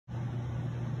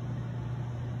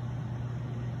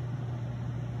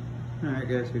Alright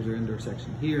guys, here's our indoor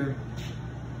section here.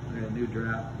 We got a new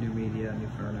drop, new media, new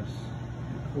furnace,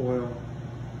 new coil.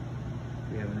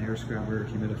 We have an air scrubber,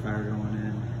 humidifier going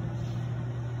in.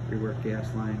 Rework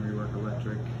gas line, rework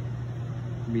electric.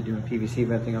 We'll be doing PVC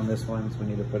venting on this one, so we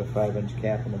need to put a 5-inch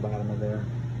cap in the bottom of there.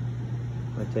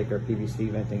 We'll take our PVC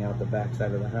venting out the back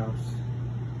side of the house.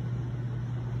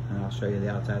 And I'll show you the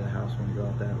outside of the house when we go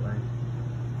out that way.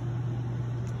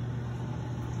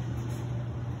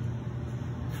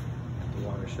 The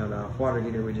water shut off. Water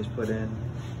heater we just put in.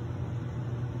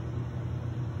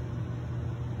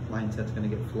 Line set's gonna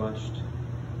get flushed.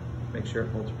 Make sure it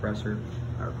holds pressure,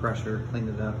 clean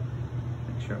it up.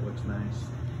 Make sure it looks nice.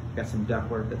 Got some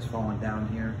ductwork that's falling down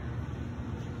here.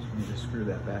 So we need to screw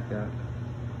that back up.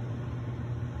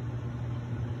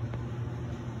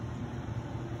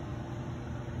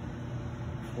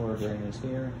 Floor drain is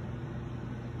here.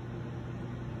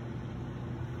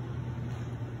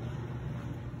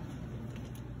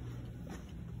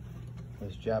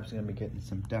 This job's gonna be getting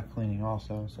some duct cleaning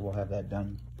also, so we'll have that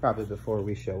done probably before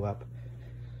we show up.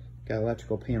 Got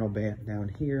electrical panel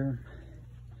down here.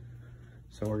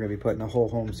 So we're gonna be putting a whole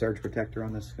home surge protector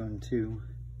on this one too.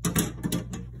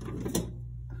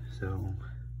 So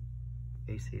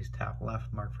AC is top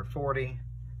left, marked for 40.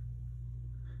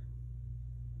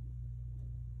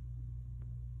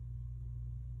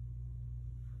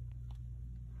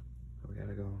 We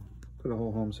gotta go put a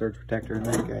whole home surge protector in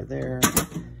that guy there.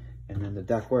 And then the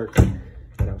ductwork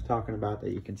that I was talking about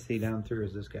that you can see down through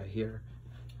is this guy here.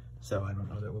 So I don't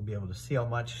know that we'll be able to seal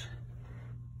much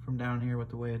from down here with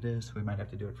the way it is. We might have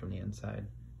to do it from the inside.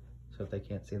 So if they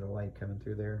can't see the light coming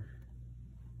through there.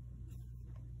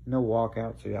 No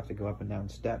walkout, so you have to go up and down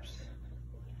steps.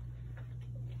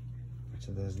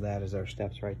 So that is our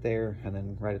steps right there. And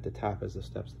then right at the top is the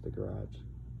steps to the garage.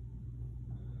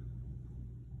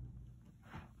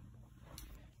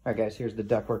 All right guys, here's the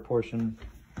ductwork portion.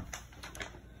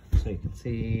 So you can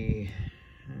see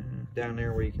down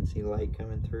there where you can see light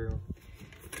coming through.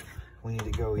 We need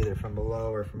to go either from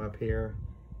below or from up here.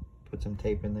 Put some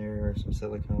tape in there or some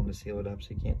silicone to seal it up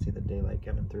so you can't see the daylight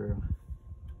coming through.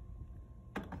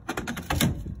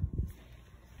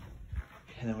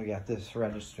 And then we got this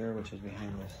register, which is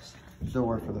behind this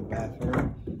door for the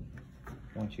bathroom.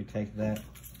 Once you take that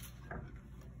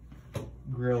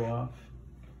grill off,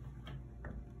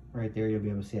 right there, you'll be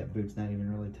able to see that boot's not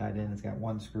even really tied in. It's got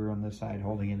one screw on this side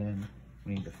holding it in.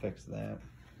 We need to fix that.